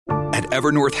At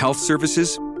Evernorth Health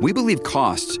Services, we believe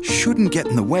costs shouldn't get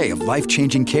in the way of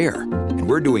life-changing care, and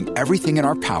we're doing everything in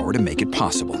our power to make it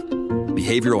possible.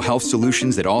 Behavioral health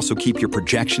solutions that also keep your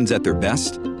projections at their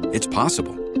best? It's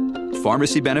possible.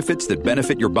 Pharmacy benefits that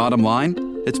benefit your bottom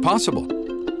line? It's possible.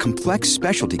 Complex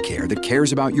specialty care that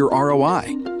cares about your ROI?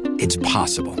 It's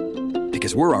possible.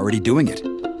 Because we're already doing it.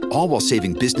 All while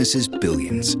saving businesses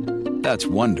billions. That's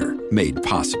Wonder made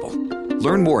possible.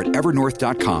 Learn more at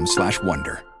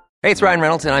evernorth.com/wonder. Hey, it's Ryan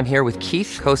Reynolds, and I'm here with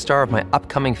Keith, co-star of my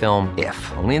upcoming film, If,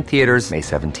 only in theaters May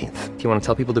 17th. Do you want to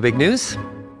tell people the big news?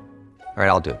 All right,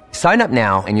 I'll do it. Sign up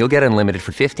now and you'll get unlimited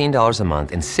for $15 a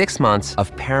month and 6 months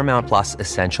of Paramount Plus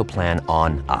Essential Plan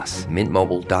on us.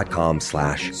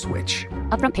 MintMobile.com/switch.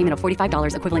 Upfront payment of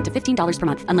 $45 equivalent to $15 per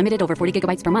month. Unlimited over 40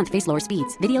 gigabytes per month. Face lower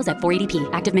speeds. Videos at 480p.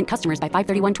 Active Mint customers by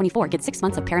 531.24 get 6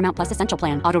 months of Paramount Plus Essential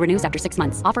Plan. Auto renews after 6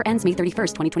 months. Offer ends May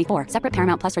 31st, 2024. Separate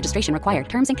Paramount Plus registration required.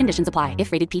 Terms and conditions apply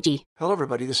if rated PG. Hello,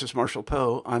 everybody. This is Marshall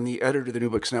Poe. I'm the editor of the New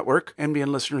Books Network.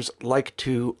 NBN listeners like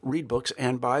to read books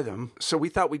and buy them. So we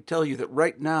thought we'd tell you that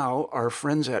right now, our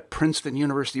friends at Princeton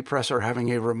University Press are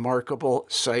having a remarkable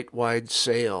site-wide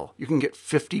sale. You can get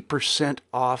 50%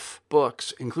 off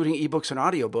books, including ebooks and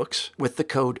audiobooks, with the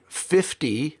code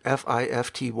 50,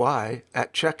 F-I-F-T-Y,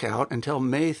 at checkout until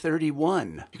May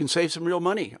 31. You can save some real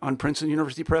money on Princeton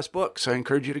University Press books. I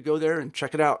encourage you to go there and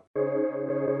check it out.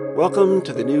 Welcome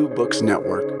to the New Books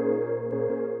Network.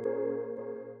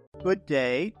 Good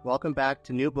day. Welcome back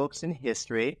to New Books in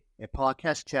History, a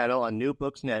podcast channel on New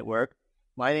Books Network.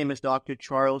 My name is Dr.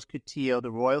 Charles Coutinho of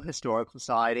the Royal Historical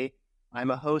Society.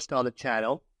 I'm a host on the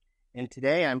channel, and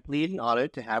today I'm pleased and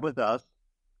honored to have with us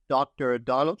Dr.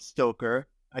 Donald Stoker,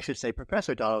 I should say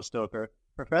Professor Donald Stoker.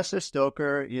 Professor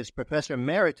Stoker is Professor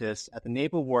Emeritus at the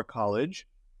Naval War College,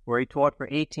 where he taught for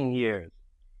 18 years.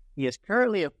 He is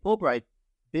currently a Fulbright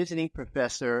Visiting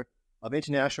Professor of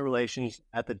International Relations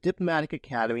at the Diplomatic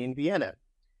Academy in Vienna.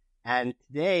 And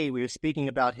today we are speaking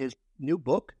about his new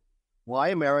book, Why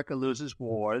America Loses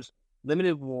Wars,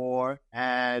 Limited War,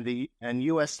 and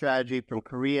U.S. Strategy from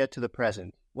Korea to the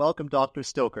Present. Welcome, Dr.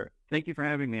 Stoker. Thank you for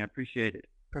having me. I appreciate it.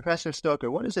 Professor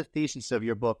Stoker, what is the thesis of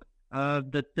your book?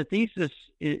 The thesis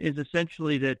is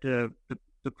essentially that the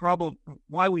problem,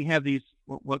 why we have these,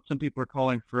 what some people are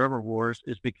calling forever wars,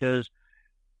 is because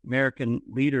American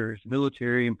leaders,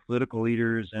 military and political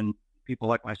leaders, and people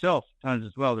like myself, sometimes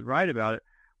as well, that write about it,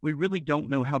 we really don't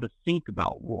know how to think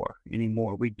about war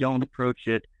anymore. We don't approach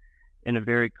it in a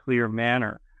very clear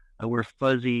manner. We're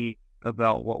fuzzy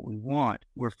about what we want.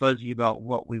 We're fuzzy about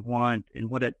what we want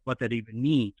and what that even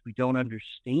means. We don't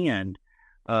understand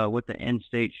what the end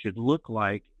state should look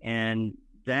like, and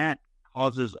that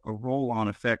causes a roll-on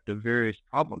effect of various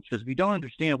problems. Because if you don't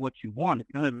understand what you want, if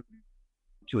you don't have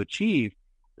to achieve,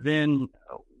 then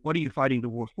what are you fighting the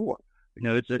war for? You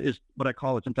know, it's what I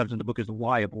call it sometimes in the book is the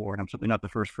why of war, and I'm certainly not the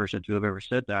first person to have ever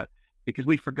said that, because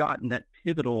we've forgotten that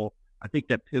pivotal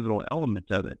element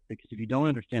of it. Because if you don't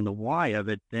understand the why of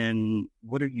it, then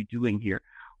what are you doing here?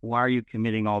 Why are you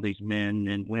committing all these men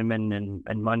and women and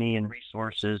money and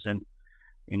resources and,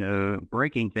 you know,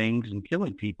 breaking things and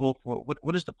killing people?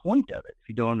 What is the point of it? If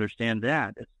you don't understand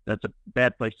that, that's a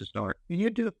bad place to start. Can you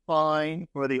define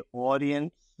for the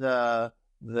audience the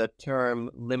term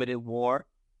limited war?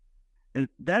 And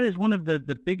that is one of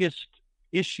the biggest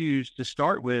issues to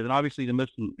start with, and obviously the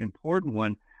most important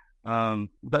one.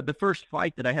 But the first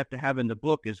fight that I have to have in the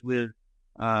book is with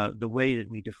the way that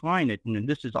we define it. And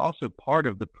this is also part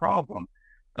of the problem.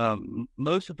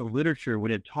 Most of the literature,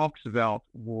 when it talks about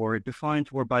war, it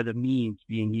defines war by the means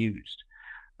being used.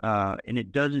 And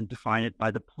it doesn't define it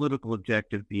by the political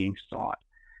objective being sought.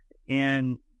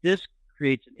 And this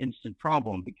creates an instant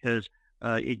problem because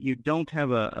you don't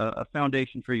have a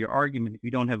foundation for your argument if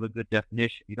you don't have a good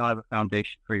definition. You don't have a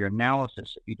foundation for your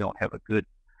analysis if you don't have a good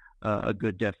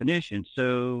definition.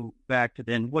 So back to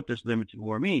then, what does limited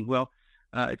war mean? Well,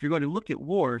 if you're going to look at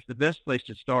wars, the best place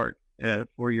to start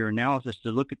for your analysis is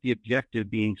to look at the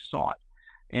objective being sought.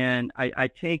 And I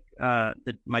take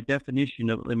my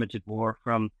definition of limited war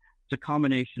from the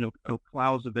combination of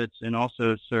Clausewitz and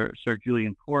also Sir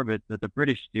Julian Corbett, the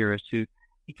British theorist, who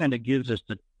he kind of gives us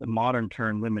the modern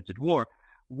term limited war.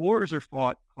 Wars are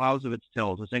fought, Clausewitz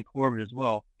tells us, and Corbett as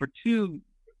well, for two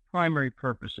primary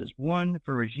purposes. One,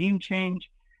 for regime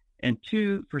change, and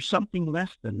two, for something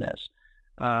less than this.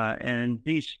 And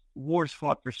these wars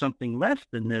fought for something less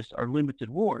than this are limited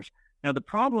wars. Now, the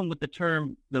problem with the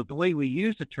term, the way we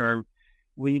use the term,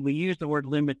 we use the word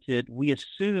limited, we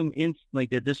assume instantly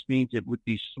that this means it would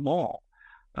be small.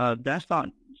 That's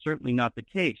certainly not the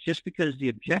case. Just because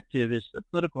the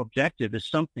political objective is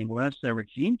something less than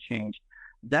regime change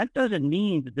that doesn't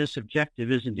mean that this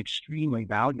objective isn't extremely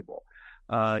valuable.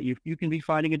 You can be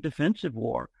fighting a defensive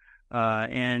war,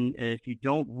 and if you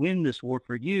don't win this war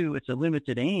for you, it's a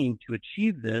limited aim to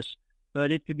achieve this,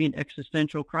 but it could be an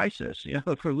existential crisis,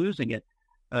 for losing it.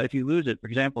 If you lose it, for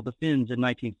example, the Finns in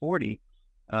 1940,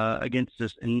 against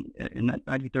this in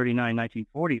 1939,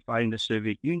 1940, fighting the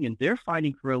Soviet Union, they're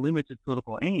fighting for a limited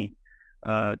political aim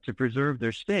to preserve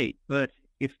their state. But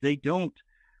if they don't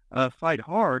fight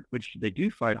hard, which they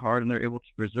do fight hard, and they're able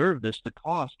to preserve this, the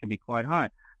cost can be quite high.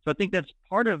 So I think that's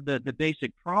part of the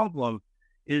basic problem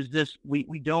is this,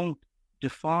 we don't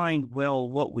define well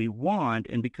what we want,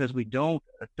 and because we don't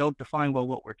define well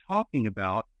what we're talking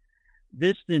about,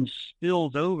 this then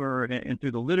spills over and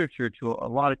through the literature to a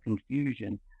lot of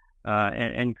confusion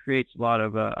and creates a lot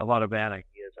of bad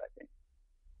ideas, I think.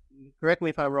 Correct me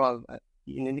if I'm wrong.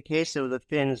 In the case of the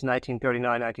Finns, 1939,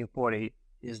 1940,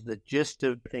 is the gist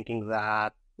of thinking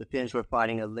that the Finns were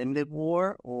fighting a limited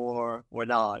war or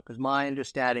not? Because my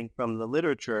understanding from the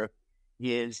literature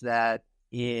is that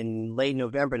in late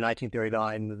November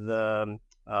 1939, the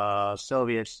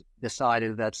Soviets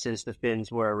decided that since the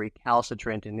Finns were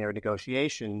recalcitrant in their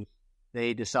negotiations,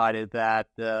 they decided that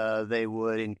they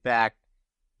would, in fact,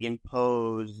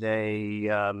 impose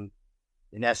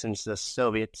in essence, a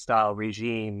Soviet-style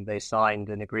regime. They signed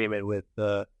an agreement with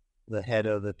the head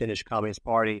of the Finnish Communist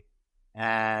Party,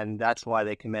 and that's why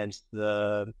they commenced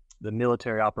the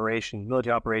military operation.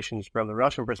 Military operations, from the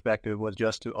Russian perspective, was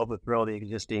just to overthrow the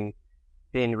existing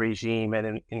Finn regime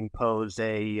and impose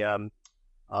a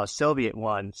Soviet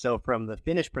one. So from the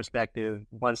Finnish perspective,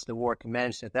 once the war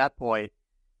commenced at that point,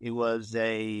 it was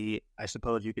I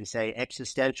suppose you can say,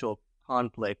 existential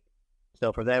conflict.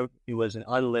 So for them, it was an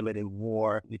unlimited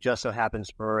war. It just so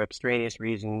happens, for extraneous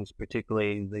reasons,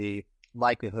 particularly the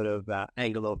likelihood of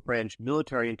Anglo-French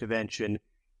military intervention,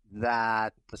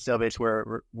 that the Soviets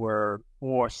were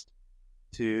forced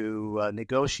to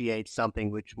negotiate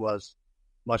something which was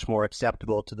much more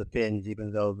acceptable to the Finns,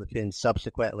 even though the Finns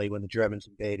subsequently, when the Germans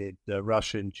invaded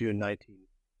Russia in June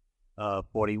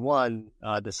 1941,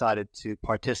 decided to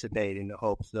participate in the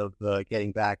hopes of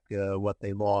getting back what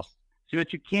they lost. So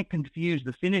that you can't confuse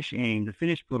the Finnish aim, the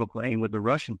Finnish political aim, with the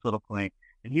Russian political aim.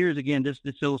 And here's again, this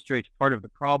illustrates part of the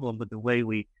problem with the way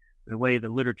the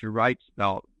literature writes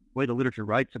about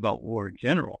war in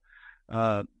general.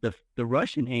 The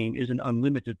Russian aim is an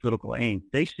unlimited political aim.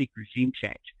 They seek regime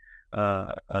change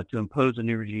to impose a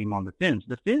new regime on the Finns.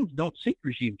 The Finns don't seek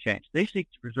regime change. They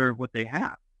seek to preserve what they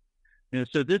have.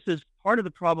 So this is part of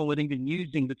the problem with even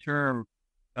using the term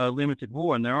limited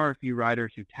war. And there are a few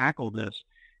writers who tackle this.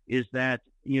 Is that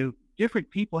different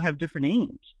people have different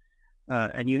aims,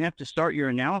 and you have to start your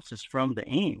analysis from the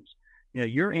aims.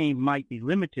 Your aim might be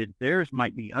limited, theirs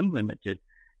might be unlimited.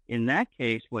 In that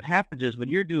case, what happens is when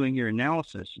you're doing your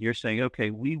analysis, you're saying, okay,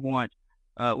 we want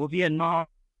Vietnam.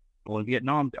 Well, in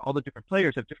Vietnam, all the different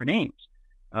players have different aims.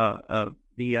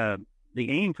 The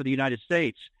aim for the United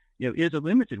States, is a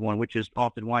limited one, which is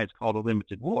often why it's called a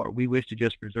limited war. We wish to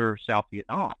just preserve South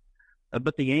Vietnam.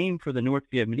 But the aim for the North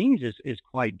Vietnamese is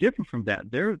quite different from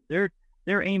that.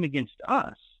 Their aim against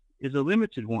us is a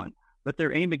limited one, but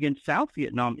their aim against South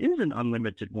Vietnam is an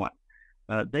unlimited one.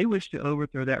 They wish to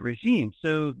overthrow that regime.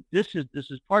 So this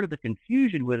is part of the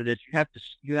confusion with it. Is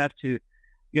you have to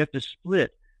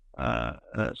split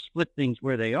things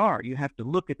where they are. You have to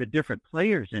look at the different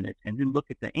players in it, and then look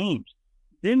at the aims,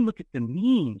 then look at the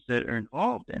means that are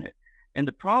involved in it. And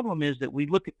the problem is that we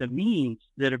look at the means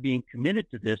that are being committed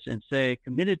to this and say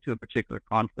committed to a particular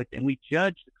conflict, and we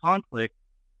judge the conflict,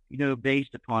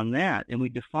 based upon that. And we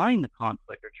define the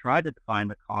conflict, or try to define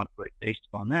the conflict based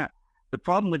upon that. The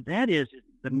problem with that is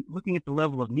looking at the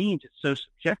level of means, it's so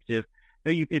subjective.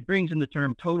 It brings in the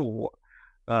term total war,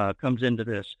 comes into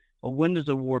this. Well, when does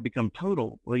a war become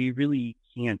total? Well, you really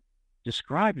can't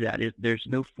describe that. There's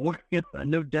no formula,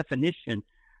 no definition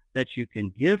that you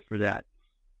can give for that.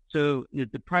 So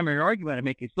the primary argument I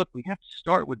make is, look, we have to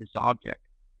start with this object,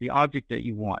 the object that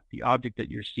you want, the object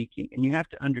that you're seeking. And you have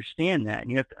to understand that.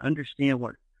 And you have to understand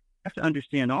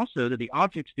also that the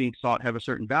objects being sought have a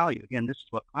certain value. Again, this is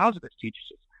what Clausewitz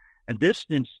teaches us. And this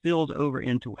then spills over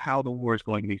into how the war is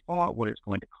going to be fought, what it's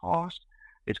going to cost.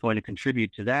 It's going to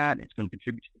contribute to that. It's going to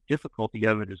contribute to the difficulty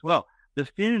of it as well. The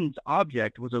Finns'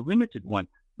 object was a limited one,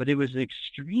 but it was an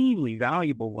extremely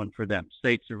valuable one for them,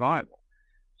 state survival.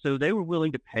 So they were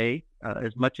willing to pay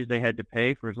as much as they had to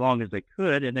pay for as long as they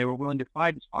could, and they were willing to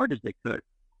fight as hard as they could.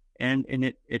 And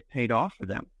it paid off for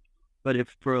them. But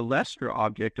if for a lesser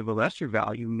object of a lesser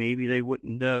value, maybe they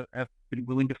wouldn't have been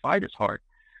willing to fight as hard.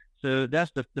 So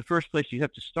that's the first place you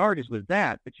have to start is with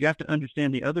that. But you have to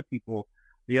understand the other people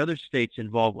the other states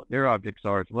involved, what their objects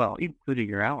are as well, including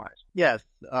your allies. Yes.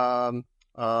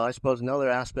 I suppose another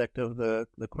aspect of the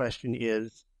question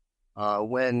is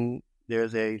when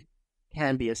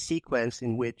can be a sequence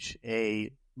in which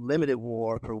a limited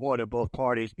war for one or both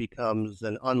parties becomes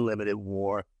an unlimited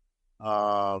war.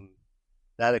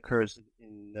 That occurs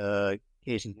in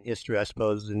cases in history, I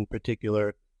suppose, in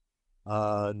particular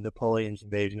Napoleon's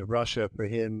invasion of Russia. For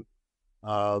him,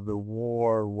 the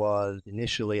war was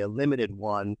initially a limited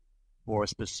one for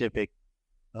specific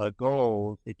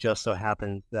goals. It just so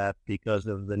happens that because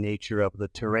of the nature of the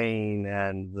terrain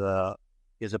and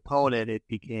his opponent, it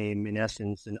became, in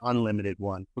essence, an unlimited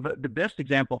one. Well, the best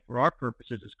example for our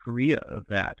purposes is Korea of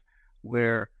that,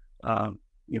 where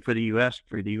for the U.S.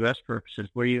 purposes,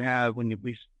 where you have when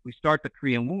we start the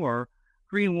Korean War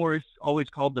is always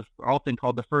often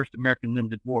called the first American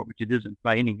limited war, which it isn't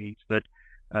by any means, but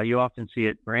you often see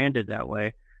it branded that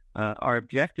way. Our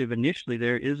objective initially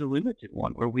there is a limited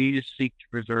one, where we just seek to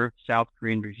preserve South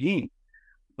Korean regime,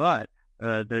 but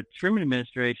the Truman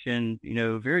administration,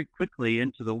 very quickly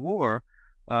into the war,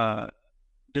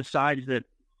 decides that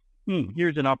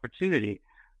here's an opportunity.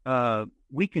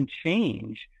 We can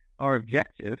change our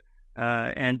objective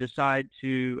and decide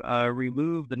to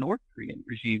remove the North Korean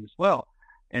regime as well.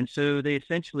 And so they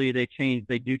do change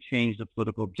the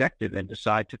political objective and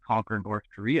decide to conquer North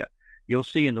Korea. You'll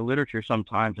see in the literature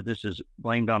sometimes that this is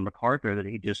blamed on MacArthur, that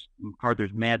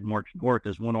MacArthur's mad march north,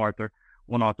 as one author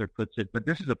puts it. But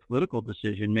this is a political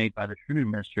decision made by the Truman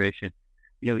administration,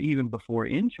 even before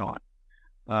Incheon.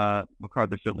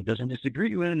 MacArthur certainly doesn't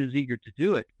disagree with it and is eager to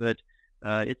do it, but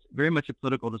it's very much a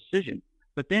political decision.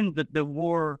 But then the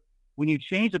war, when you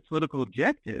change the political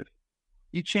objective,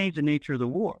 you change the nature of the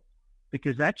war,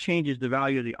 because that changes the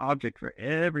value of the object for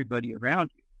everybody around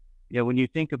you. When you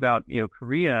think about,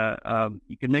 Korea,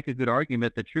 you can make a good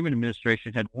argument that Truman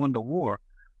administration had won the war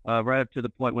right up to the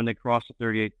point when they crossed the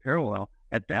 38th parallel.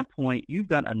 At that point, you've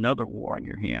got another war on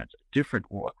your hands, a different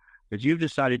war, because you've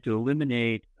decided to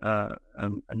eliminate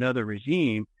another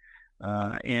regime,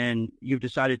 and you've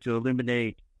decided to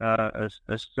eliminate a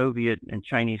Soviet and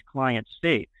Chinese client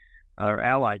state or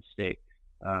allied state,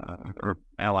 or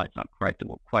allied's not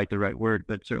quite the right word,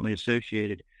 but certainly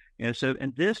associated.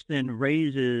 And this then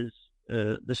raises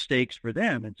the stakes for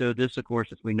them. And so this, of course,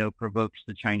 as we know, provokes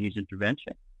the Chinese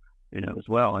intervention, as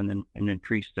well, and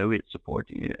increased Soviet support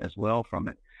as well from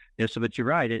it. But you're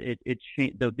right.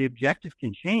 The objective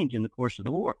can change in the course of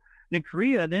the war. And in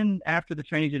Korea, then after the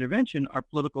Chinese intervention, our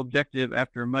political objective,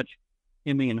 after much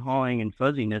hemming and hawing and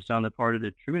fuzziness on the part of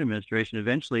the Truman administration,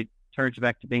 eventually turns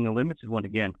back to being a limited one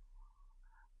again.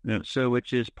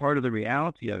 Which is part of the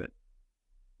reality of it.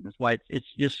 That's why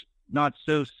it's just not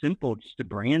so simple just to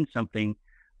brand something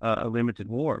a limited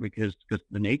war, because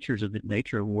the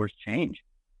nature of wars change.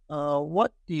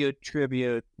 What do you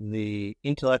attribute the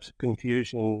intellectual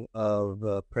confusion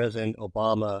of President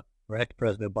Obama or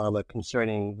ex-President Obama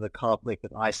concerning the conflict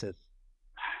with ISIS?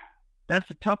 That's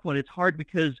a tough one. It's hard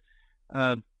because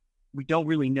we don't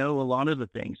really know a lot of the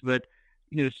things, but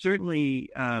certainly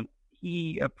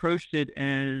he approached it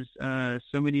as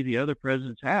so many of the other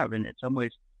presidents have, and in some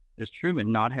ways, as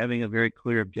Truman, not having a very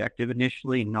clear objective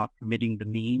initially, not committing the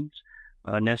means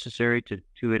necessary to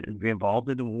be involved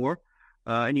in the war.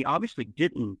 And he obviously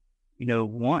didn't,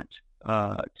 want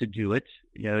to do it.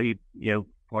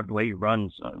 Part of the way he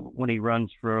runs when he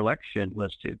runs for election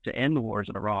was to end the wars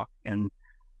in Iraq and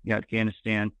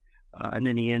Afghanistan, and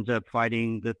then he ends up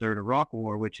fighting the Third Iraq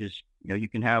War, which is, you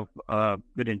can have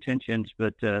good intentions,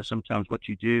 but sometimes what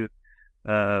you do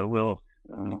will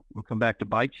come back to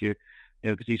bite you.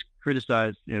 Because he's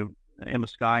criticized, Emma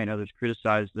Skye and others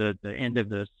criticized the end of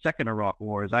the Second Iraq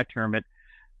War, as I term it,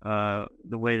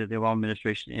 the way that the Obama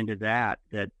administration ended that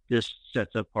this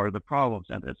sets up part of the problems,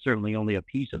 and that's certainly only a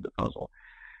piece of the puzzle.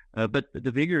 But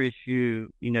the bigger issue,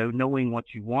 knowing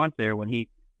what you want there, when he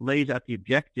lays out the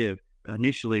objective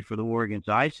initially for the war against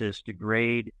ISIS,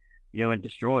 degrade, and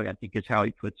destroy, I think is how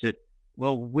he puts it.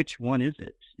 Well, which one is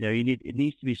it? It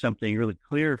needs to be something really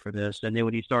clear for this. And then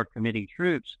when you start committing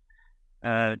troops,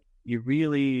 you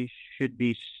really should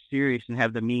be serious and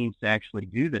have the means to actually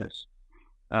do this.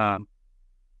 You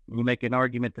make an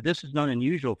argument that this is not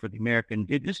unusual for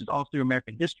this is all through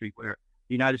American history, where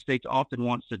the United States often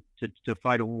wants to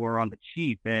fight a war on the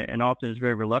cheap, and often is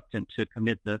very reluctant to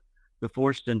commit the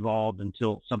force involved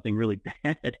until something really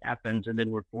bad happens, and then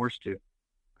we're forced to.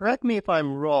 Correct me if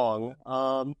I'm wrong,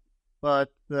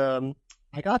 but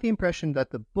I got the impression that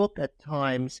the book at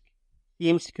times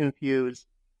seems to confuse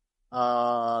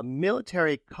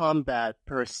military combat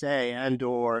per se and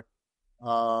or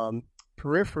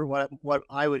peripheral, what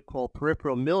I would call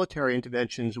peripheral military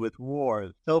interventions with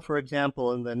wars. So, for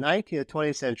example, in the 19th,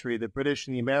 20th century, the British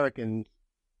and the Americans,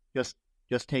 just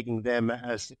taking them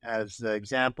as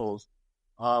examples,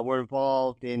 were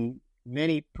involved in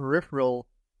many peripheral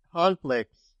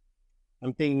conflicts.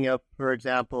 I'm thinking of, for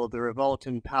example, the revolt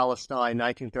in Palestine,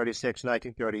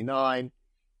 1936-1939,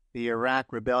 the Iraq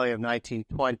Rebellion of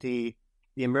 1920,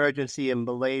 the emergency in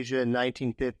Malaysia in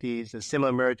 1950s, a similar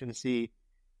emergency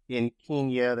in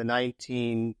Kenya, the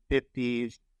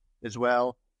 1950s as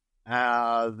well,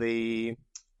 the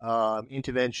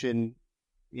intervention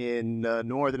in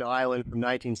Northern Ireland from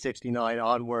 1969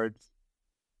 onwards.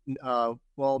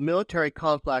 While military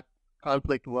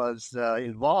conflict was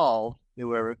involved, there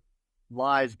were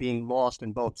lives being lost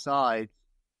on both sides.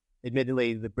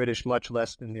 Admittedly, the British much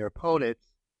less than their opponents.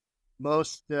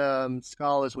 Most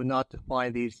scholars would not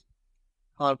define these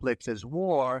conflicts as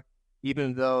war,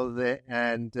 even though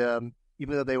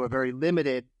they were very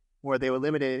limited, or they were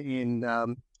limited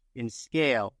in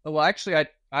scale. Well, actually,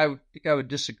 I think I would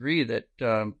disagree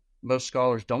that most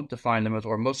scholars don't define them as,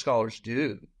 or most scholars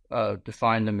do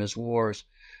define them as wars.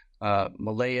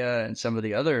 Malaya and some of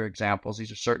the other examples,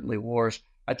 these are certainly wars.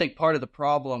 I think part of the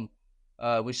problem,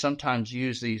 we sometimes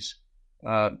use these,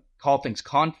 call things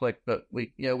conflict, but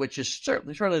which is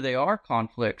certainly they are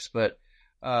conflicts, but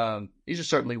these are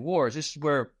certainly wars. This is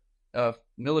where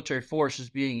military force is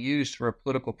being used for a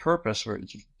political purpose, or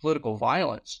it's political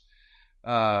violence,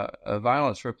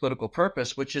 violence for a political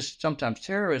purpose, which is sometimes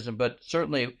terrorism, but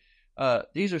certainly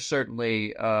these are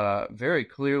certainly very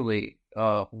clearly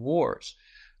wars.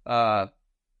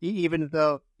 Even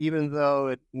though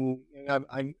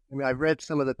I've read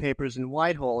some of the papers in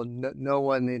Whitehall, and no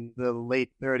one in the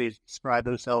late 30s described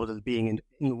themselves as being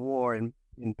in war in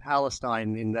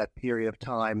Palestine in that period of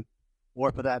time,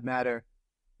 or for that matter.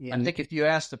 I think if you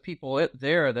ask the people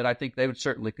there, that I think they would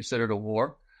certainly consider it a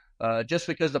war. Just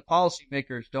because the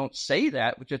policymakers don't say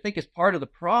that, which I think is part of the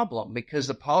problem, because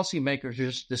the policymakers,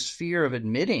 there's this fear of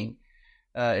admitting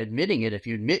it. If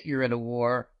you admit you're in a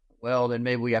war, well, then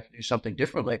maybe we have to do something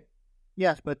differently.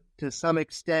 Yes, but to some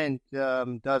extent,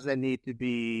 does there need to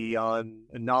be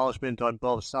acknowledgement on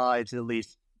both sides, at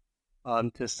least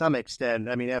to some extent?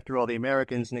 I mean, after all, the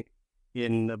Americans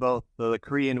in both the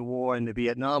Korean War and the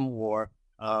Vietnam War,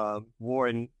 war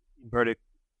in inverted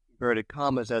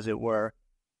commas, as it were,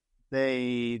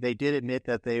 they did admit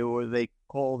that they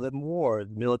called them wars,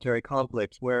 military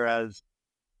conflicts, whereas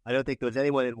I don't think there was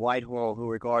anyone in Whitehall who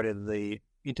regarded the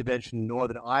intervention in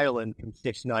Northern Ireland from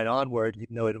 1969 onwards,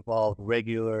 even though it involved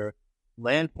regular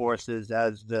land forces,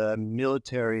 as the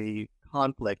military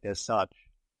conflict as such.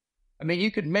 I mean,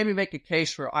 you could maybe make a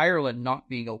case for Ireland not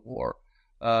being a war,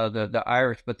 the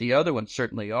Irish, but the other ones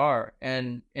certainly are.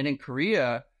 And in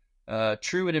Korea,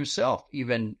 Truman himself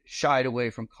even shied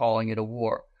away from calling it a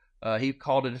war. He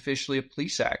called it officially a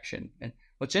police action. And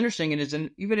what's interesting is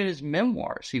even in his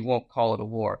memoirs, he won't call it a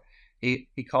war.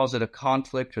 He calls it a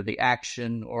conflict, or the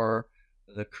action, or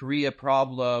the Korea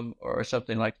problem, or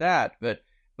something like that. But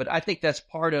I think that's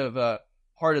part of the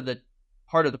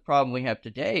problem we have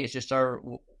today, is just our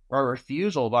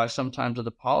refusal by sometimes of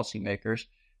the policymakers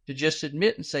to just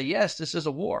admit and say, yes, this is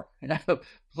a war, and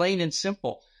plain and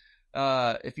simple.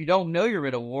 If you don't know you're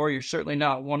in a war, you're certainly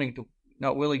not willing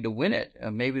to win it.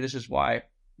 Maybe this is why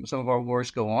some of our wars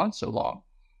go on so long.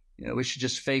 We should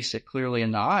just face it clearly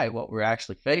in the eye, what we're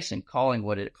actually facing, call it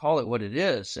what it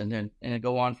is, and then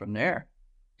go on from there.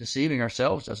 Deceiving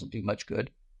ourselves doesn't do much good.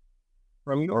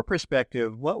 From your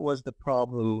perspective, what was the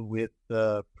problem with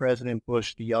President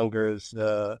Bush the Younger's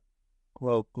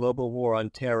quote, global war on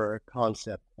terror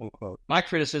concept, unquote? My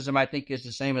criticism, I think, is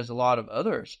the same as a lot of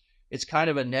others. It's kind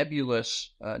of a nebulous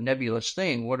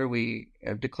thing. What are we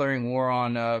declaring war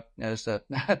on, as the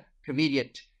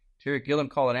comedian Terry Gilliam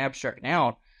called an abstract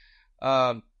noun?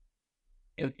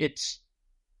 It's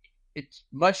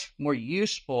much more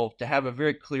useful to have a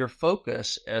very clear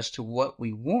focus as to what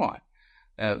we want.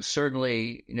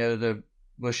 Certainly, the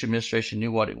Bush administration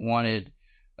knew what it wanted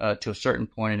to a certain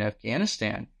point in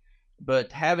Afghanistan,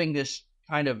 but having this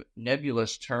kind of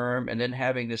nebulous term, and then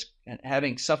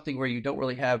having something where you don't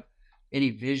really have any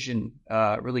vision,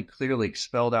 really clearly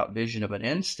spelled out vision of an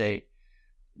end state,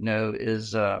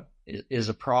 is a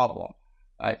problem,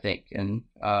 I think. And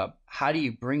how do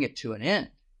you bring it to an end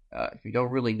if you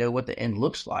don't really know what the end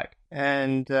looks like?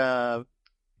 And for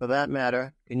that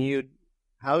matter,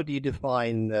 how do you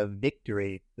define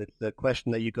victory? That's a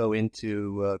question that you go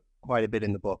into quite a bit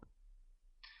in the book.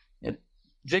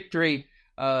 Victory,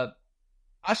 I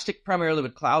stick primarily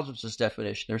with Clausius's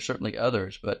definition. There are certainly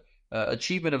others, but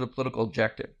achievement of a political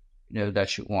objective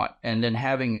that you want, and then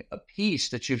having a peace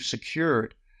that you've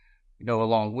secured,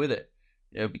 along with it.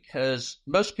 Because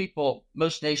most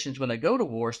nations, when they go to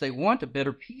wars, they want a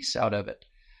better peace out of it.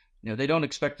 They don't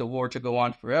expect the war to go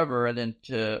on forever and then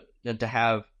to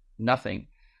have nothing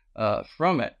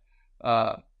from it.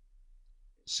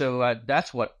 So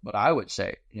that's what I would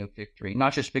say. Victory,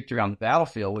 not just victory on the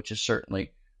battlefield, which is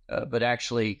certainly, but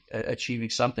actually achieving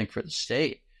something for the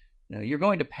state. You're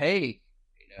going to pay.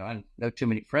 I know too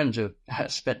many friends who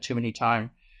have spent so much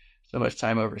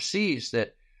time overseas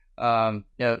that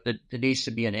there needs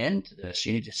to be an end to this.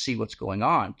 You need to see what's going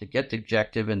on to get the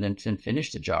objective and then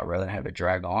finish the job rather than have it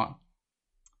drag on.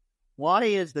 Why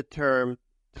is the term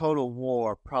total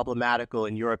war problematical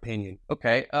in your opinion?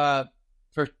 Okay,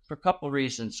 for a couple of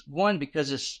reasons. One,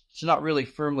 because it's not really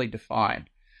firmly defined,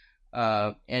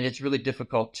 and it's really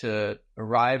difficult to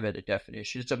arrive at a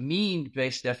definition. It's a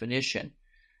means-based definition,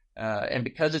 and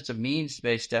because it's a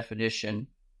means-based definition,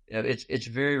 it's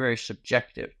very, very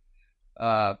subjective.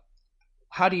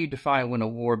 How do you define when a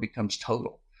war becomes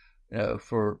total? You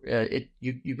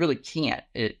really can't.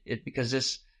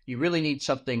 Because you really need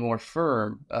something more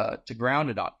firm to ground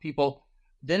it on. People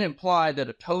then imply that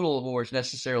a total war is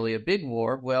necessarily a big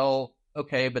war. Well,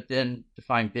 okay, but then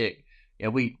define big.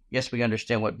 We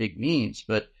understand what big means,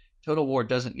 but total war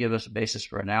doesn't give us a basis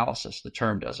for analysis. The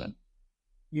term doesn't.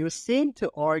 You seem to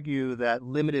argue that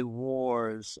limited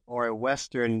wars are a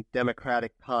Western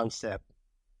democratic concept.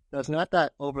 Does not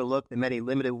that overlook the many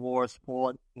limited wars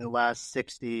fought in the last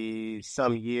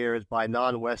 60-some years by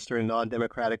non-Western,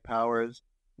 non-democratic powers?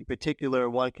 In particular,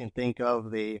 one can think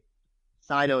of the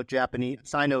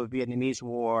Sino-Vietnamese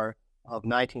War of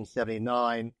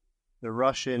 1979, the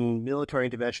Russian military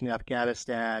intervention in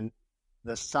Afghanistan,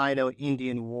 the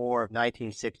Sino-Indian War of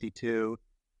 1962,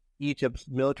 Egypt's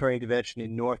military intervention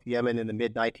in North Yemen in the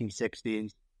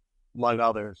mid-1960s, among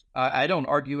others. I don't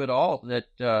argue at all that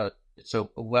it's a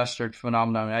Western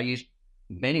phenomenon. I use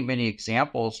many, many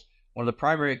examples. One of the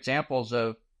primary examples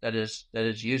that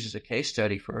is used as a case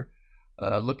study for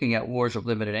looking at wars of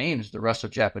limited aim is the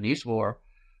Russo-Japanese War,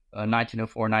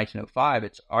 1904-1905.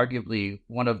 It's arguably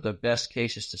one of the best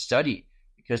cases to study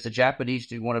because the Japanese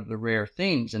do one of the rare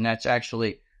things, and that's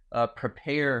actually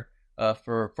prepare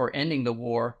for ending the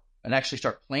war and actually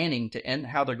start planning to end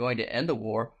how they're going to end the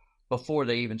war before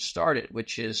they even start it,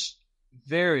 which is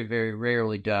very, very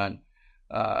rarely done,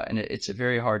 and it's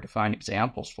very hard to find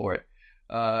examples for it.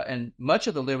 And much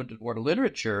of the limited war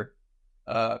literature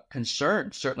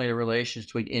concerns certainly the relations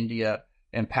between India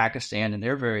and Pakistan and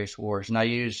their various wars, and I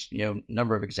use a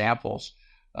number of examples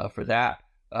for that.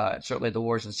 Certainly the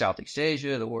wars in Southeast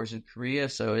Asia, the wars in Korea.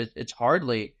 So it's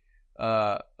hardly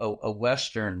a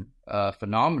Western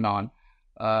phenomenon.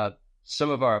 Some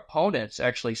of our opponents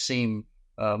actually seem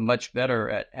much better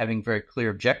at having very clear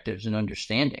objectives and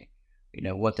understanding,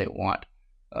 what they want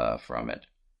from it.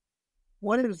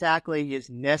 What exactly is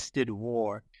nested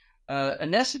war? A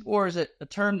nested war is a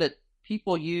term that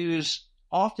people use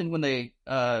often when they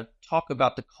talk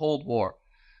about the Cold War,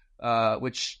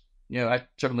 which I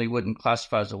certainly wouldn't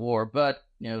classify as a war, but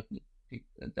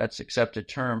that's an accepted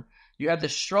term. You have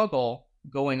this struggle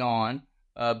going on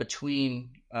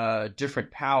between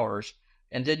different powers,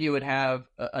 and then you would have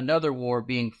another war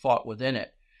being fought within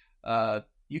it.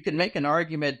 You can make an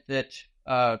argument that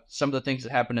some of the things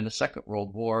that happened in the Second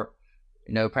World War,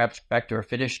 perhaps back to our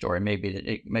Finnish story, maybe that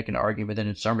it make an argument that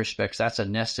in some respects that's a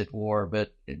nested war,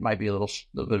 but it might be a little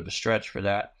bit of a stretch for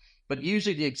that. But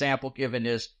usually the example given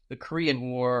is the Korean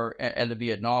War and the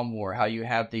Vietnam War, how you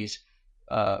have these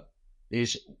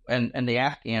and the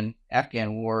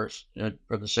Afghan wars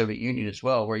for the Soviet Union as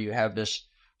well, where you have this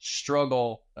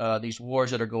struggle, these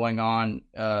wars that are going on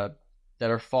that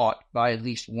are fought by at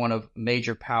least one of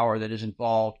major power that is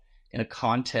involved in a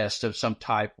contest of some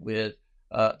type with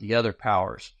the other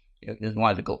powers. Is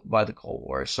why the Cold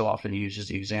War is so often used as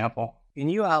the example. Can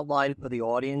you outline for the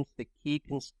audience the key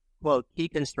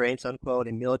constraints, unquote,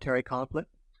 in military conflict?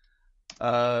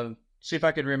 See if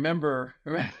I can remember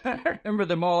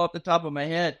them all off the top of my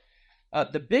head.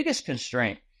 The biggest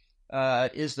constraint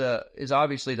is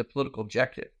obviously the political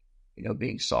objective,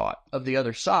 being sought of the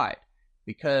other side,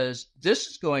 because this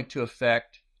is going to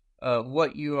affect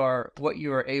what you are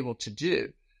able to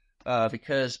do,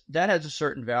 because that has a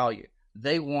certain value.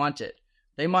 They want it.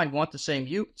 They might want the same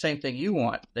thing you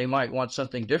want. They might want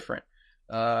something different,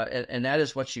 and that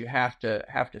is what you have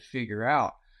to figure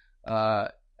out,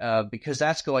 because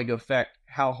that's going to affect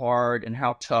how hard and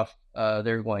how tough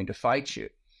they're going to fight you.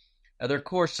 There are, of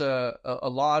course, a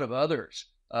lot of others.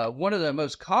 One of the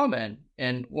most common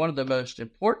and one of the most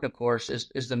important, of course,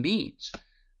 is the means.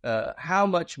 How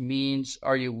much means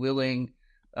are you willing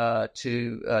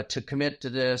to commit to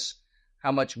this?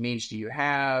 How much means do you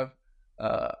have?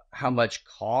 How much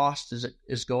cost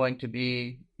is going to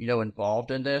be,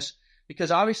 involved in this?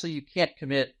 Because obviously you can't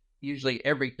commit usually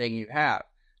everything you have,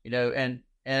 and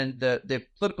the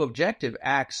political objective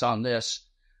acts on this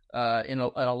in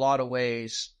a lot of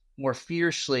ways more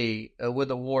fiercely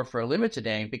with a war for a limited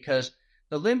aim, because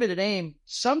the limited aim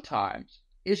sometimes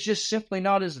is just simply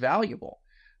not as valuable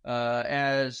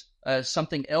as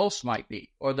something else might be,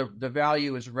 or the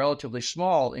value is relatively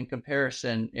small in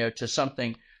comparison to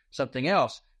something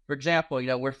else. For example,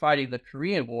 we're fighting the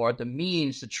Korean War. The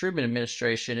means the Truman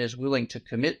administration is willing to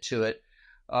commit to it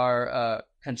are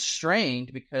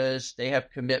constrained because they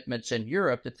have commitments in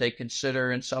Europe that they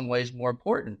consider in some ways more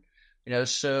important.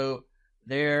 So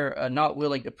they're not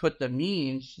willing to put the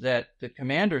means that the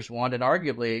commanders want, and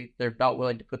arguably they're not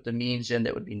willing to put the means in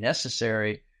that would be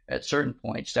necessary at certain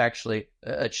points to actually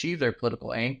achieve their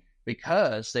political aim,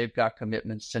 because they've got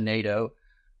commitments to NATO,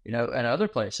 and other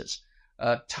places.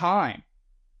 Time,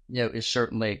 is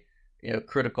certainly,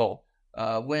 critical.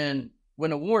 When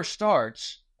a war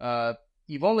starts,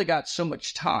 you've only got so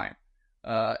much time,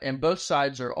 and both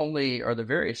sides the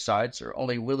various sides are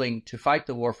only willing to fight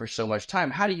the war for so much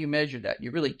time. How do you measure that?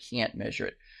 You really can't measure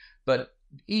it. But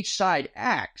each side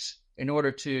acts in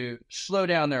order to slow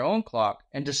down their own clock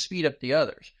and to speed up the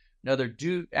others. Now they're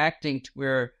acting to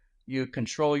where you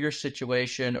control your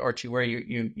situation, or to where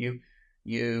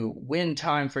you win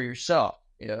time for yourself.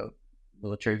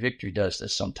 Military victory does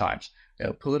this sometimes.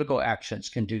 Political actions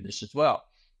can do this as well.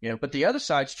 But the other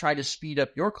side's trying to speed up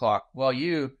your clock while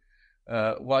you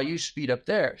speed up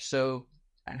theirs. So,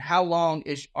 and how long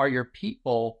are your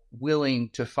people willing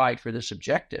to fight for this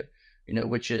objective?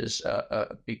 Which is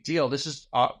a big deal. This is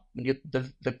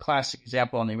the classic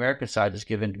example on the American side is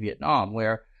given to Vietnam,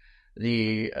 where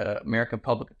the American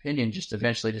public opinion just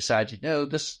eventually decides,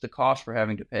 the cost we're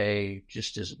having to pay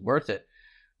just isn't worth it.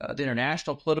 The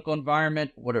international political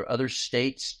environment, what are other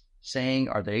states saying?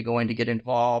 Are they going to get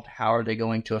involved? How are they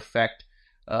going to affect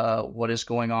what is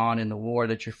going on in the war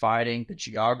that you're fighting? The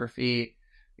geography,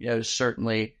 is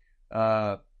certainly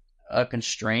a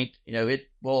constraint.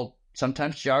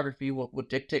 Sometimes geography will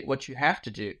dictate what you have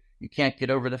to do. You can't get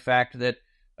over the fact that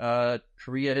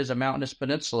Korea is a mountainous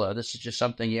peninsula. This is just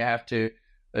something you have to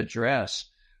address.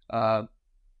 And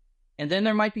then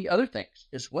there might be other things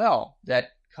as well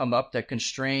that come up that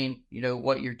constrain,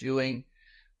 what you're doing.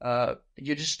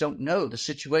 You just don't know the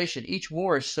situation. Each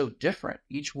war is so different.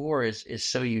 Each war is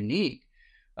so unique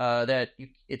that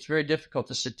it's very difficult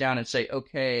to sit down and say,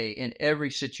 okay, in every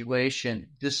situation,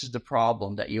 this is the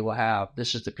problem that you will have.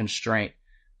 This is the constraint,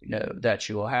 that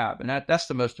you will have. And that's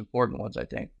the most important ones, I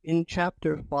think. In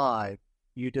Chapter 5,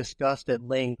 you discussed at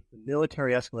length the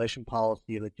military escalation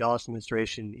policy of the Johnson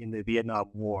administration in the Vietnam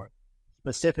War,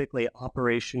 specifically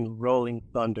Operation Rolling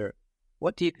Thunder.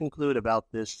 What do you conclude about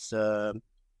this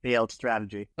failed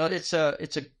strategy? Well, it's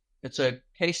a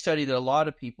case study that a lot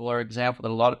of people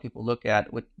look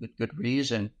at with good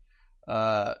reason,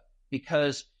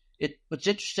 because what's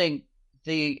interesting,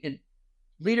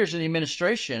 leaders in the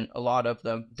administration, a lot of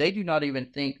them, they do not even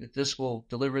think that this will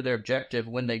deliver their objective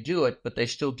when they do it, but they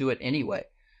still do it anyway.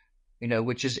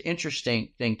 Which is an interesting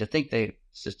thing to think to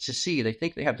see. They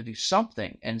think they have to do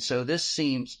something, and so this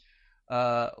seems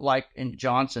like in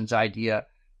Johnson's idea,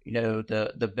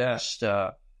 the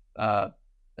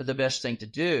best thing to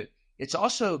do. It's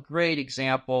also a great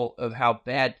example of how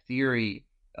bad theory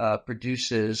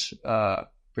produces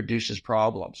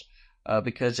problems,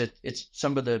 because it's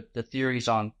some of the theories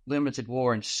on limited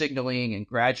war and signaling and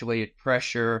graduated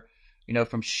pressure,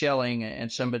 from Schelling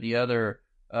and some of the other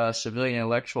civilian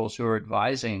intellectuals who are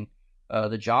advising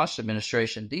the Johnson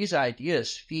administration. These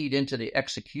ideas feed into the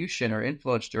execution, or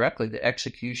influence directly the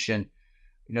execution,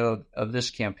 of this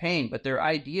campaign. But they're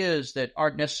ideas that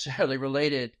aren't necessarily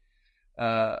related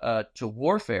to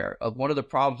warfare. One of the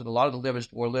problems with a lot of the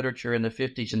limited war literature in the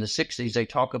 50s and the 60s, they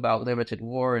talk about limited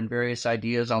war and various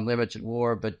ideas on limited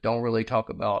war, but don't really talk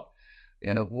about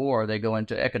war. They go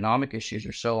into economic issues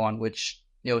or so on, which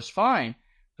is fine,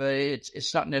 but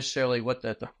it's not necessarily what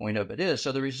the point of it is.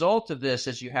 So the result of this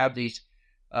is you have these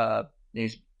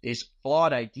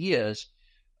flawed ideas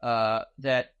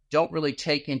that don't really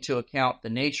take into account the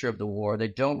nature of the war. They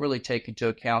don't really take into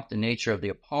account the nature of the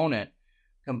opponent,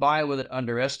 combined with an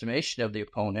underestimation of the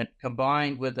opponent,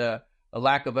 combined with a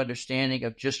lack of understanding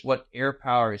of just what air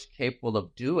power is capable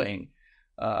of doing.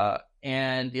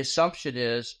 And the assumption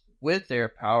is, with air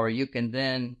power, you can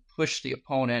then push the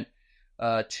opponent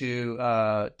to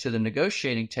the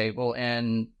negotiating table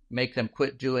and make them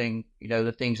quit doing,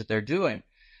 the things that they're doing.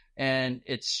 And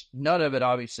none of it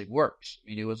obviously works.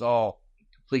 It was all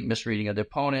complete misreading of the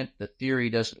opponent. The theory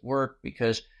doesn't work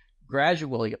because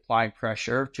gradually applying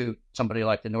pressure to somebody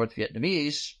like the North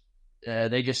Vietnamese,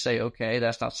 they just say, okay,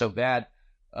 that's not so bad.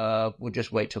 We'll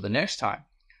just wait till the next time.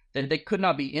 Then they could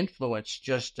not be influenced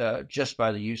just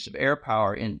by the use of air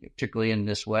power, particularly in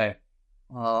this way.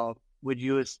 Would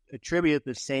you attribute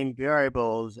the same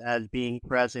variables as being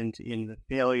present in the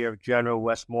failure of General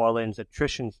Westmoreland's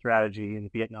attrition strategy in the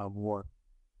Vietnam War?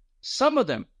 Some of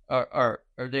them are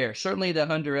there. Certainly,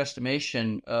 the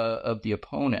underestimation of the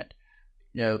opponent,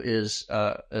 is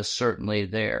certainly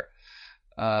there.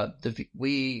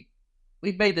 We've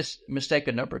made this mistake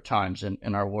a number of times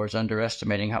in our wars,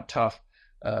 underestimating how tough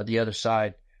the other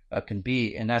side can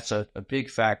be, and that's a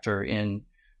big factor in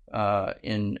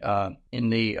the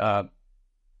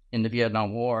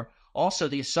Vietnam War. Also,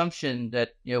 the assumption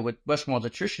that with Westmoreland's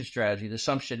attrition strategy, the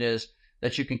assumption is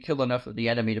that you can kill enough of the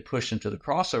enemy to push them to the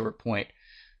crossover point.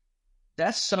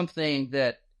 That's something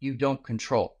that you don't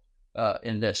control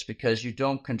in this, because you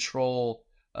don't control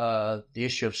the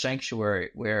issue of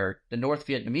sanctuary, where the North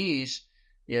Vietnamese,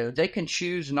 they can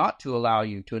choose not to allow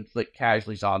you to inflict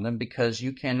casualties on them because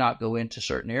you cannot go into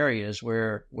certain areas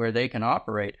where they can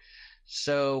operate.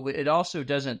 So it also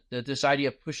doesn't, this idea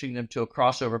of pushing them to a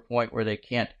crossover point where they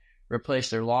can't replace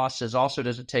their losses also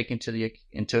doesn't take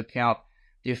into account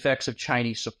the effects of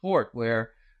Chinese support,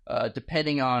 where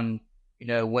depending on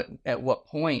at what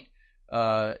point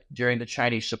during the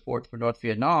Chinese support for North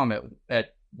Vietnam,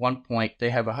 at one point they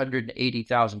have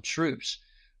 180,000 troops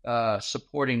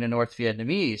supporting the North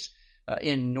Vietnamese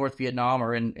in North Vietnam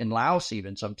or in Laos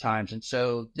even sometimes, and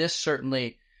so this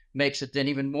certainly makes it then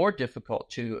even more difficult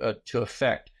to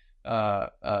affect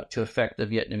the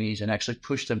Vietnamese and actually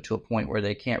push them to a point where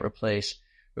they can't replace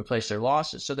their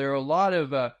losses. So there are a lot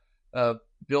of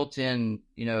built-in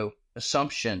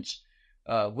assumptions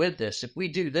with this. If we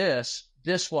do this,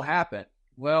 this will happen.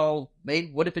 Well,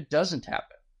 maybe what if it doesn't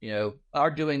happen?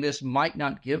 Our doing this might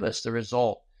not give us the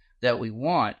result that we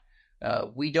want.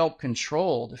 We don't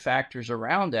control the factors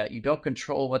around that. You don't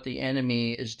control what the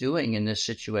enemy is doing in this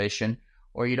situation,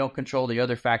 or you don't control the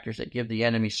other factors that give the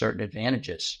enemy certain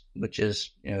advantages, which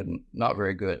is not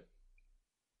very good.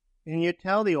 Can you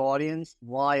tell the audience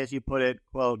why, as you put it,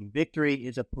 quote, victory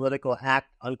is a political act,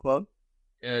 unquote?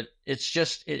 It's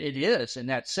just, it is in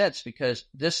that sense, because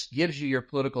this gives you your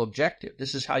political objective.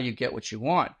 This is how you get what you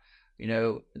want.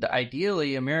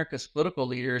 Ideally, America's political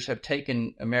leaders have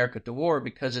taken America to war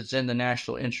because it's in the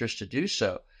national interest to do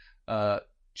so.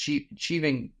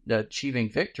 Achieving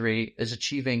victory is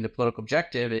achieving the political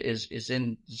objective. Is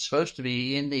supposed to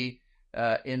be in the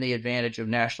advantage of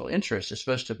national interest. It's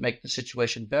supposed to make the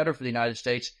situation better for the United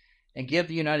States and give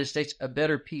the United States a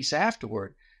better peace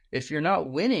afterward. If you're not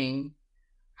winning,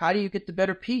 how do you get the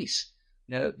better peace?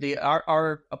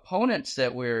 Our opponents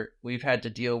that we've had to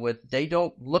deal with, they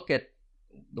don't look at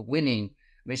the winning.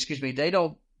 They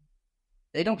don't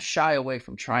shy away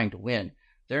from trying to win.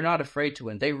 They're not afraid to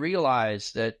win. They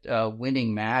realize that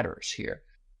winning matters here.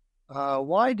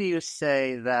 Why do you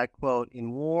say that, quote,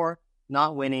 in war,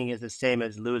 not winning is the same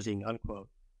as losing, unquote?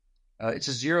 It's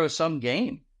a zero-sum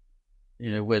game,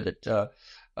 with it.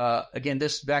 Again,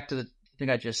 this back to the thing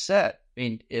I just said.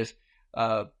 If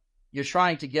you're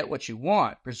trying to get what you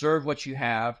want, preserve what you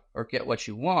have, or get what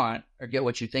you want, or get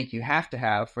what you think you have to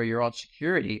have for your own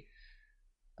security,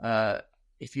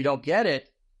 if you don't get it,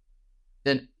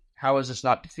 then how is this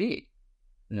not defeat?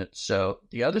 So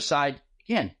the other side,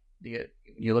 again,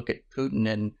 you look at Putin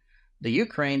and the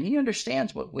Ukraine, he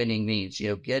understands what winning means,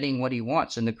 getting what he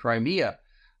wants in the Crimea.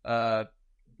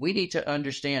 We need to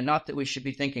understand, not that we should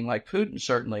be thinking like Putin,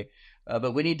 certainly,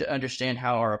 but we need to understand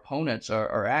how our opponents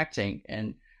are acting.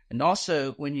 And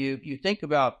also, when you think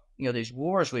about these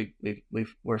wars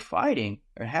we're fighting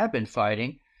or have been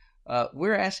fighting,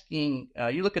 we're asking.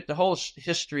 You look at the whole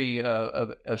history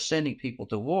of sending people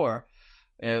to war,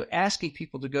 asking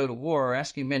people to go to war,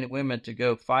 asking men and women to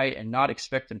go fight and not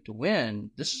expect them to win.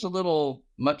 This is a little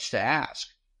much to ask.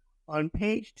 On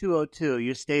page 202,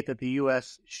 you state that the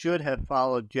U.S. should have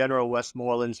followed General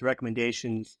Westmoreland's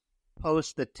recommendations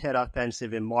post the Tet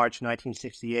Offensive in March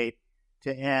 1968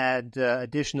 to add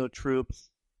additional troops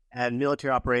and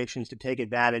military operations to take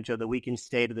advantage of the weakened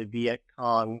state of the Viet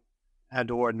Cong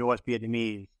and or North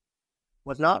Vietnamese.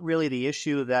 Was not really the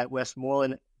issue that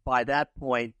Westmoreland, by that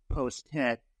point,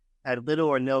 post-Tet, had little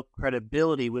or no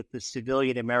credibility with the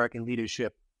civilian American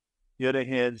leadership due to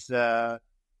his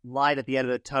light at the end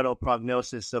of the tunnel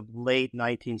prognosis of late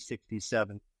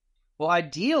 1967? Well,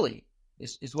 ideally,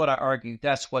 is what I argue.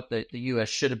 That's what the U.S.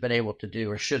 should have been able to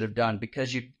do or should have done,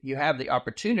 because you have the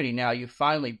opportunity now. You've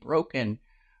finally broken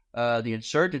the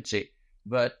insurgency.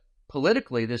 But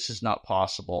politically, this is not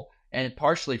possible, and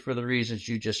partially for the reasons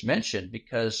you just mentioned,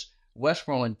 because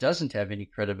Westmoreland doesn't have any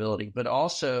credibility, but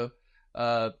also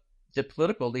the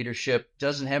political leadership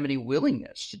doesn't have any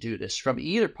willingness to do this from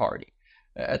either party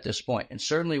at this point. And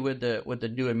certainly with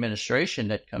the new administration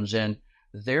that comes in,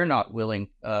 they're not willing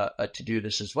to do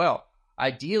this as well.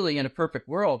 Ideally, in a perfect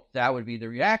world, that would be the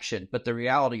reaction. But the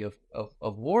reality of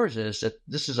wars is that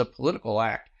this is a political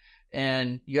act.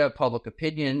 And you have public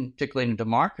opinion, particularly in a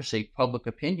democracy. Public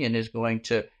opinion is going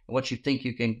to, what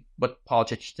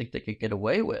politicians think they can get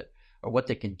away with, or what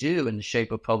they can do in the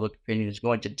shape of public opinion is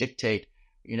going to dictate,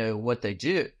 what they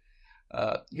do.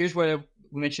 Here's where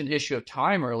we mentioned the issue of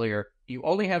time earlier. You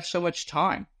only have so much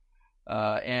time.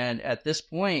 And at this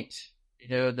point,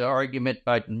 the argument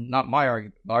not my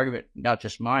argument, not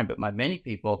just mine, but by many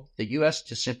people, the U.S.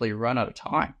 just simply run out of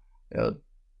time,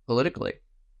 politically,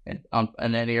 and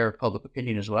that area of public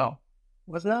opinion as well.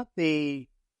 Was not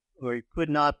or it could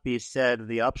not be said,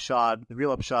 the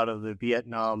real upshot of the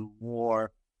Vietnam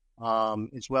War,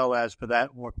 as well as for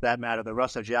that matter, the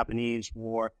Russo-Japanese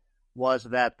War, was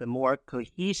that the more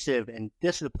cohesive and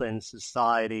disciplined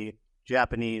society,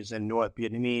 Japanese and North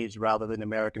Vietnamese rather than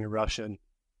American and Russian,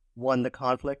 won the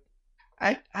conflict?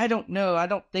 I don't know. I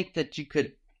don't think that you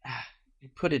could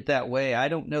put it that way. I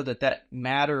don't know that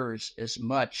matters as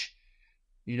much,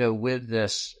 with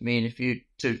this. I mean, you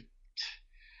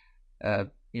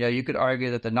could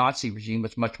argue that the Nazi regime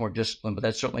was much more disciplined, but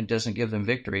that certainly doesn't give them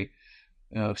victory.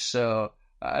 So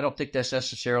I don't think that's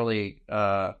necessarily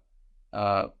a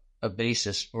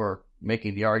basis for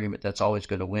making the argument that's always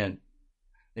going to win.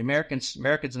 The Americans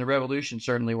in the Revolution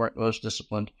certainly weren't most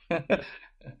disciplined.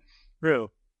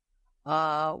 True.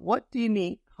 What do you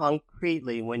mean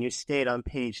concretely when you state on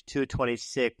page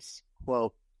 226,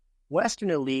 quote, Western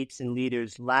elites and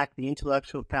leaders lack the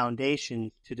intellectual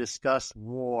foundations to discuss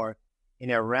war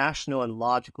in a rational and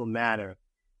logical manner,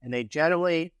 and they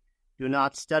generally do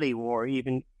not study war,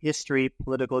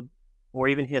 political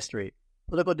history.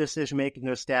 Political decision-making in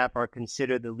their staff are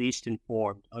considered the least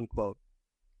informed, unquote.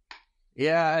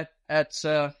 Yeah,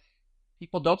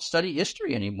 people don't study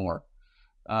history anymore.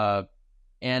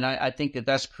 And I think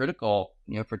that's critical,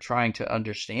 for trying to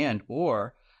understand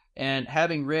war. And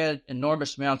having read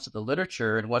enormous amounts of the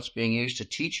literature and what's being used to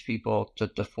teach people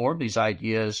to form these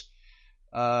ideas,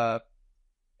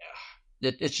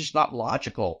 it's just not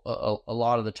logical a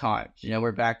lot of the times.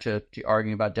 We're back to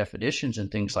arguing about definitions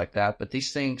and things like that, but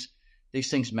these things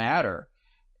matter.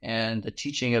 And the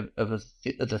teaching of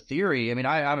the theory, I mean,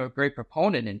 I'm a great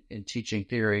proponent in teaching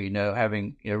theory,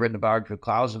 having written a biography of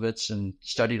Clausewitz and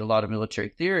studied a lot of military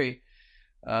theory.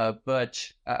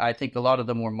 But I think a lot of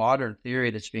the more modern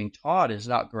theory that's being taught is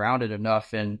not grounded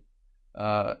enough in,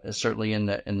 certainly in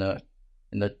the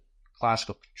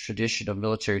classical tradition of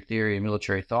military theory and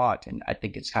military thought. And I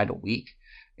think it's kind of weak,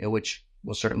 which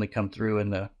will certainly come through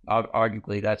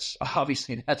arguably that's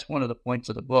one of the points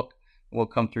of the book. Will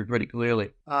come through pretty clearly.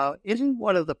 Isn't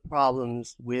one of the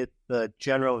problems with the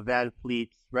General Van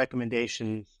Fleet's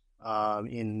recommendations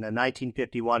in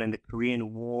 1951 in the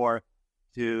Korean War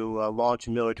to launch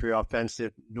a military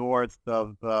offensive north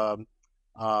of the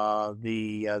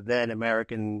then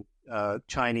American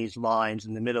Chinese lines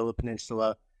in the middle of the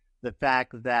peninsula, the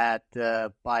fact that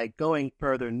by going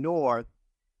further north,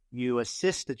 you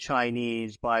assist the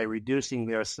Chinese by reducing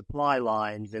their supply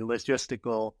lines and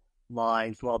logistical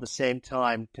lines, while at the same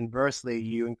time, conversely,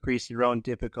 you increase your own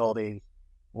difficulties,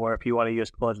 or if you want to use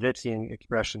Clausewitzian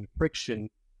expression, friction,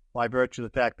 by virtue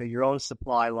of the fact that your own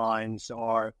supply lines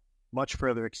are much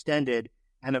further extended,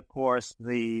 and of course,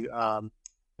 the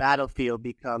battlefield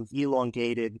becomes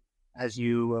elongated as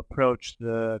you approach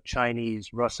the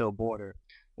Chinese-Russo border.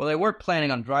 Well, they weren't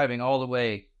planning on driving all the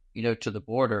way, to the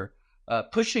border.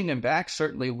 Pushing them back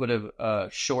certainly would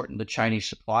have shortened the Chinese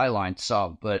supply line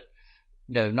some, but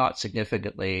not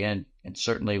significantly, and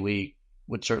certainly we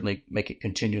would certainly make it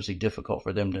continuously difficult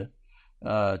for them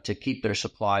to keep their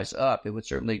supplies up. It would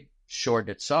certainly shorten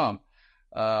it some.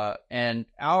 And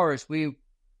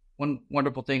one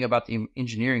wonderful thing about the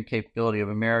engineering capability of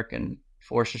American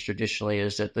forces traditionally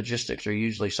is that logistics are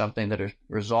usually something that are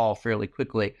resolved fairly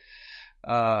quickly.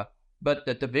 But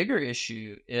that the bigger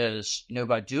issue is,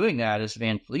 by doing that, as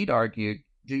Van Fleet argued,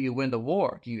 do you win the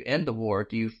war? Do you end the war?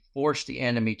 Do you force the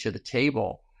enemy to the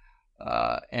table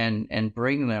and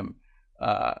bring them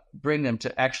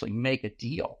to actually make a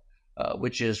deal,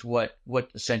 which is what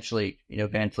essentially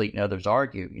Van Fleet and others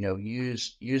argue.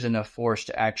 Use enough force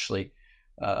to actually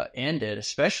end it,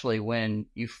 especially when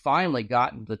you've finally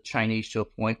gotten the Chinese to a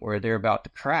point where they're about to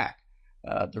crack.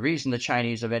 The reason the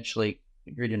Chinese eventually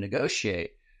agreed to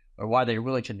negotiate or why they're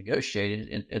willing to negotiate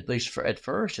it, at least at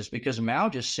first, is because Mao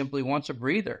just simply wants a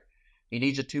breather. He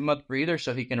needs a 2-month breather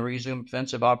so he can resume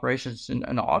offensive operations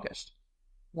in August.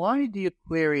 Why do you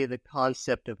query the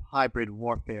concept of hybrid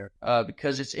warfare?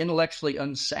 Because it's intellectually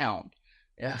unsound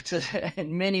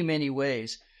in many, many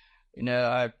ways.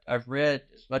 I've read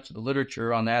as much of the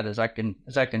literature on that as I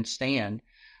can stand.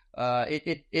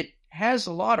 It has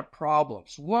a lot of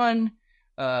problems. One,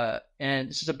 and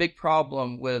this is a big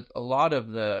problem with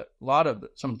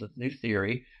some of the new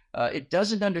theory. It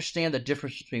doesn't understand the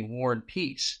difference between war and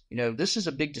peace. This is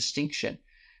a big distinction,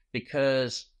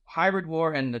 because hybrid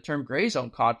war and the term gray zone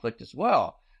conflict as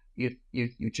well. You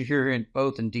hear it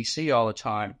both in D.C. all the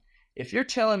time. If you're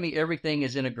telling me everything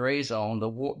is in a gray zone,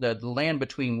 the land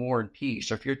between war and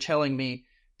peace, or if you're telling me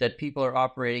that people are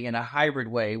operating in a hybrid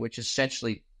way, which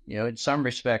essentially, in some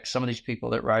respects, some of these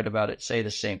people that write about it say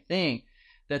the same thing,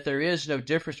 that there is no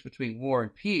difference between war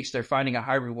and peace. They're fighting a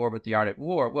hybrid war, but they aren't at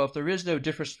war. Well, if there is no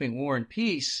difference between war and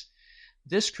peace,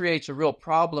 this creates a real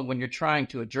problem when you're trying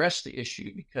to address the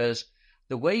issue, because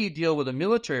the way you deal with a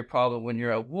military problem when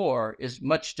you're at war is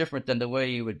much different than the way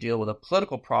you would deal with a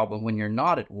political problem when you're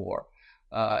not at war.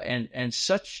 And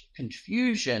such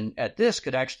confusion at this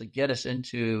could actually get us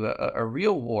into a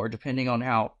real war, depending on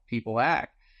how people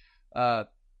act.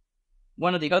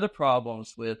 One of the other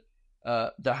problems with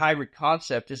the hybrid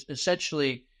concept is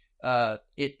essentially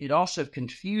it also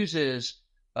confuses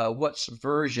what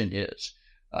subversion is,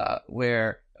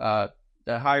 where the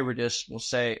hybridists will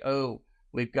say, oh,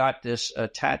 we've got this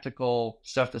tactical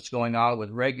stuff that's going on with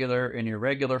regular and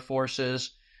irregular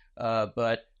forces,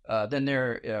 but then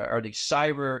there are these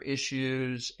cyber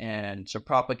issues and some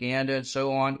propaganda and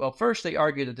so on. Well, first they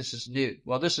argue that this is new.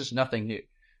 Well, this is nothing new.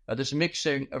 This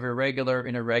mixing of irregular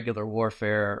and irregular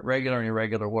warfare, regular and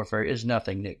irregular warfare, is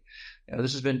nothing new.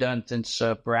 This has been done since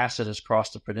Brasidas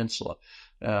crossed the peninsula,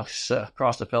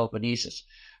 across the Peloponnesus.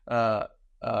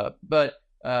 But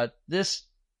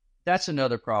that's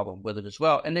another problem with it as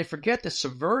well. And they forget the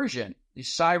subversion,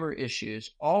 these cyber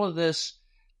issues. All of this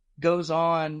goes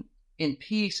on in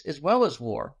peace as well as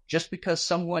war. Just because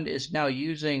someone is now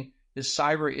using this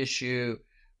cyber issue,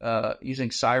 using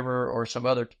cyber or some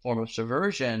other form of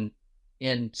subversion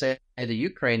in, say, the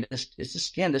Ukraine, this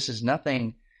is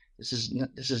nothing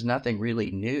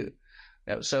really new.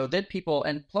 So then people,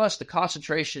 and plus the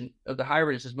concentration of the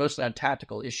hybrids is mostly on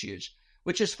tactical issues,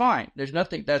 which is fine. There's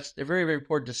nothing they're very, very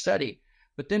important to study.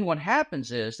 But then what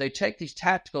happens is they take these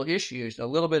tactical issues, a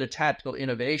little bit of tactical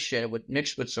innovation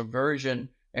mixed with subversion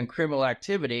and criminal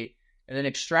activity, and then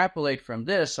extrapolate from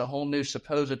this a whole new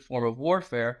supposed form of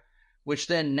warfare, which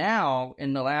then now,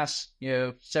 in the last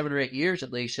 7 or 8 years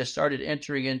at least, has started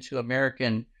entering into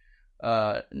American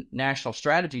national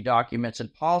strategy documents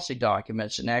and policy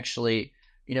documents, and actually,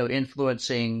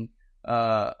 influencing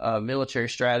military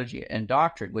strategy and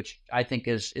doctrine, which I think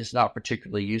is not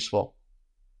particularly useful.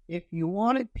 If you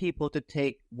wanted people to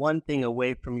take one thing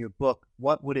away from your book,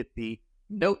 what would it be?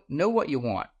 Know what you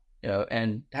want,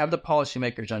 and have the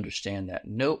policymakers understand that.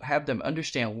 Have them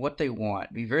understand what they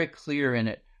want. Be very clear in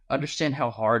it. Understand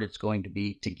how hard it's going to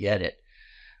be to get it.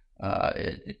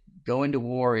 Going to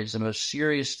war is the most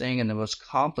serious thing and the most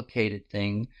complicated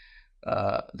thing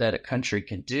that a country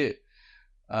can do.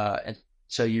 And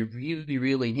so you really,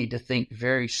 really need to think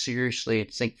very seriously and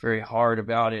think very hard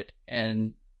about it,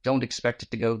 and don't expect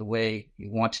it to go the way you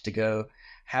want it to go.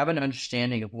 Have an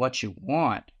understanding of what you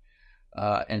want,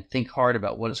 and think hard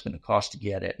about what it's going to cost to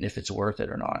get it and if it's worth it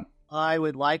or not. I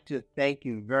would like to thank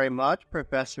you very much,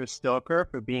 Professor Stoker,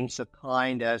 for being so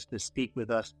kind as to speak with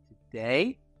us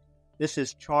today. This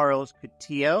is Charles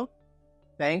Coutinho.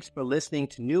 Thanks for listening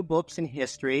to New Books in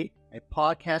History, a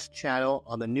podcast channel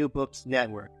on the New Books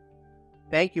Network.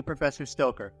 Thank you, Professor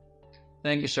Stoker.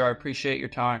 Thank you, sir. I appreciate your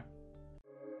time.